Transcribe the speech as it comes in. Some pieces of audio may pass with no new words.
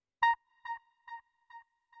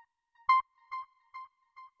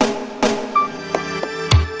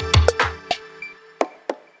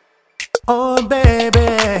Oh, baby,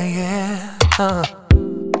 yeah.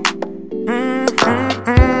 Mm, mm,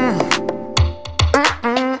 mm. Mm,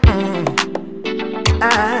 mm, mm.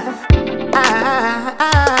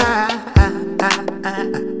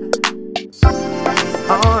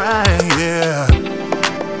 Alright, yeah.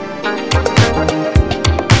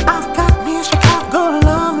 I've got me a Chicago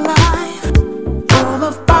love life, full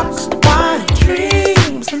of boxed wine,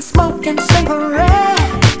 dreams, and smoking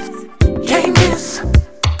cigarettes. Can't miss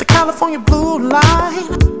the California blue line.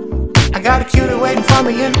 I got a cutie waiting for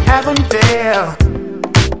me in Avondale.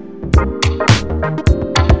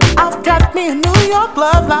 I've got me a New York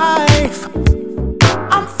love life.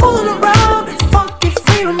 I'm fooling around in funky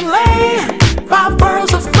freedom lane. 5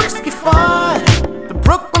 boroughs of frisky fun. The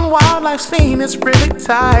Brooklyn wildlife scene is really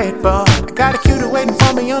tight, but I got a cutie waiting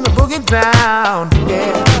for me on the boogie down.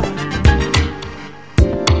 Yeah,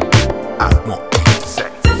 I want you to say,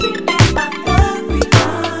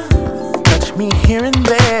 touch me here and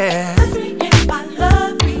there,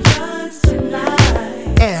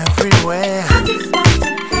 everywhere. I just want to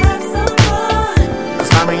have some fun,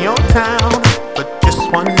 'cause I'm in your town for just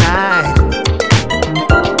one night.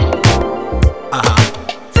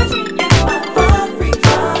 Touch me if my love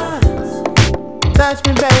returns. Touch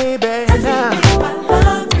me, baby. Touch me if my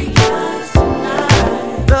love returns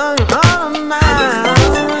tonight. Love you all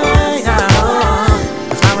night.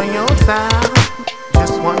 'Cause I'm in your town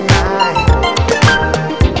just one night.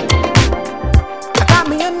 I got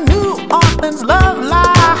me a New Orleans love life.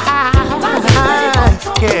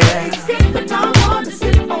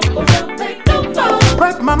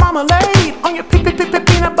 Spread my marmalade on your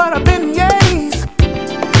peanut butter beignets.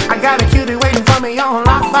 I got a cutie waiting for me on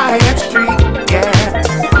Lafayette Street. Yeah,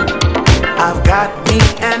 I've got me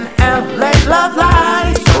an LA love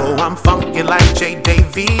life. So I'm funky like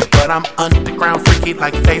J.D.V., but I'm underground freaky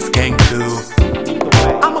like Face Gang too.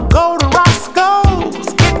 I'ma go to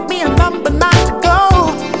Roscoe's, get me a number 9 to go.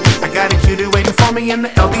 I got a cutie waiting for me in the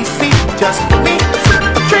LBC, just for me, a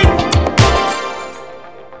treat.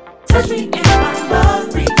 Touch me if my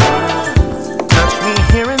love returns. Touch me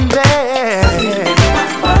here and there. Touch me if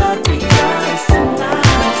my love returns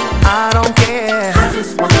tonight. I don't care. I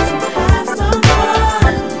just want to have some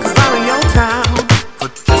fun, 'cause I'm in your town for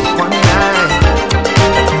just one night.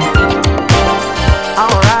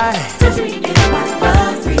 Alright. Touch me if my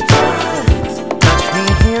love returns. Touch me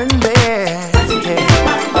here and there. Touch me if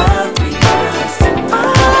my love returns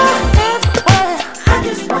tonight. Everywhere. I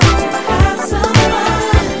just want to have some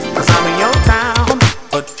fun, 'cause I'm in your town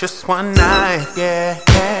for just one night. Yeah,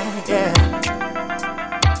 yeah, yeah.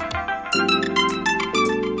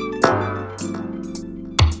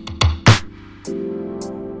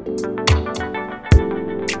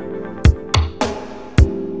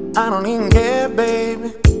 I don't even care,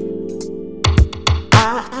 baby.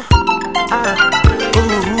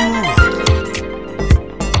 Ooh.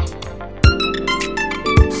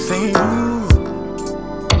 Say ooh.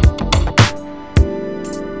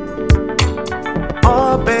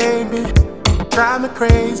 Oh, baby, drive me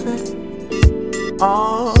crazy.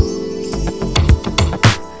 Oh,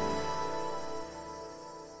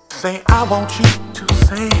 say I want you to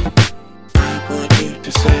say, I want you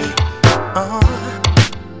to say, oh,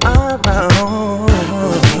 I want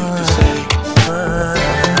you to say,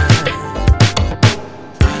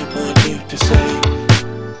 I want you to say,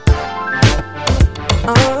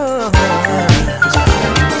 oh,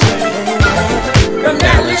 from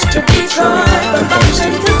Dallas to Detroit, from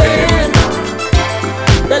Boston to Bend,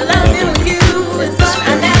 the loving with you is what I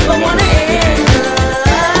never wanna end.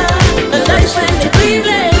 The lights went to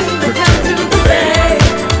Cleveland, the town to the Bay.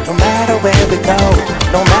 no matter where we go,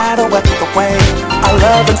 no matter what the way, our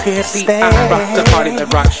love is here to stay. I rock the party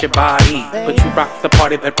that rocks your body, but you rock the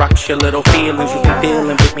party that rocks your little feelings. You be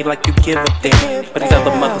dealing with me like you give a damn, but these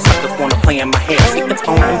other mother suckers wanna play in my hair. See, it's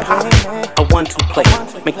on and pop, a 1-2 play.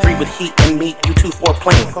 Make 3 with heat and meat, you 2 for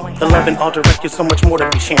playing. The love and all direct, you're so much more to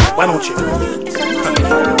be sharing. Why don't you?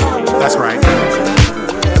 That's right.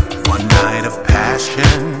 One night of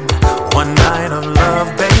passion, one night of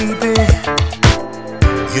love, baby.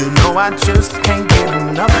 You know I just can't get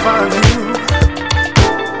enough of you.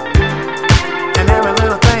 And every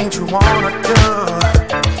little thing you wanna do,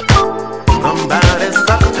 somebody's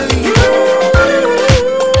up to you.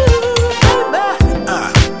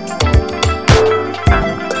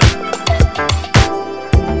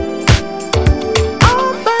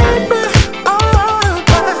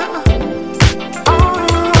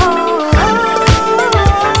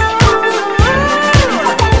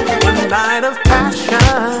 Night of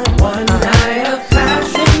passion, One night of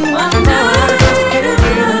passion, one night. just can't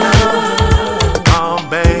get enough. Oh,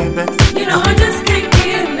 baby, You know I just can't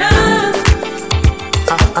get enough.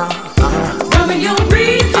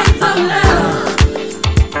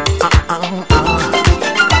 One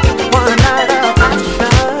night of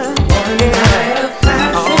passion. One night of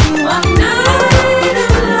passion. One night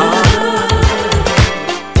of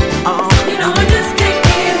you know I just can't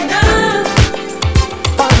get enough.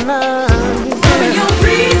 One night. When you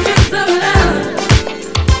reach it's of love.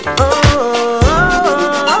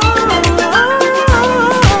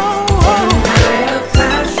 One night of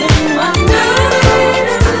passion. One night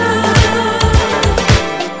of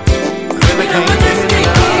you know I just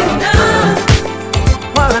can't get enough.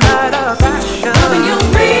 One night of passion. When you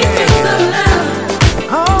reach it's of love.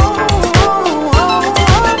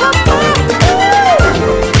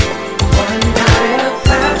 One night of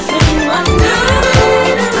passion. One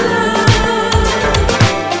night of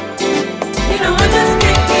you know I just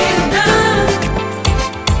can't get enough.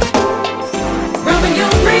 When you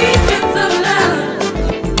reach it's of love.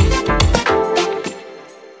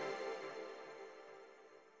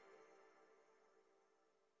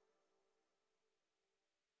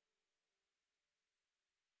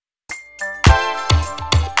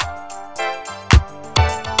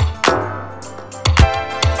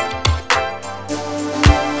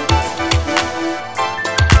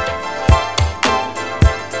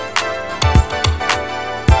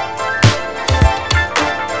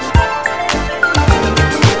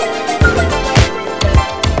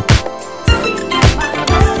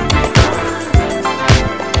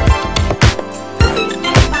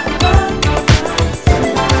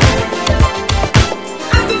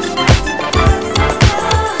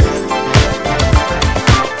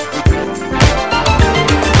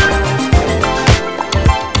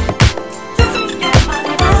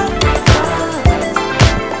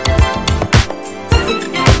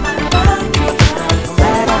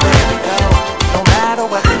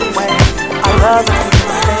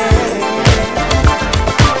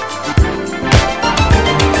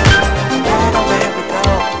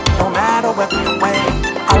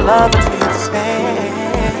 Love is here to stay.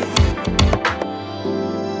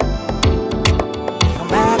 No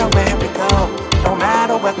matter where we go, no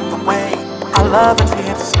matter what the way, our love is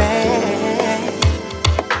here to stay.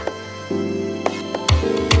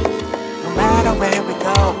 No matter where we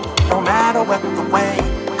go, no matter what the way,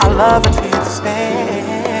 our love is here to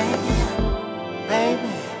stay.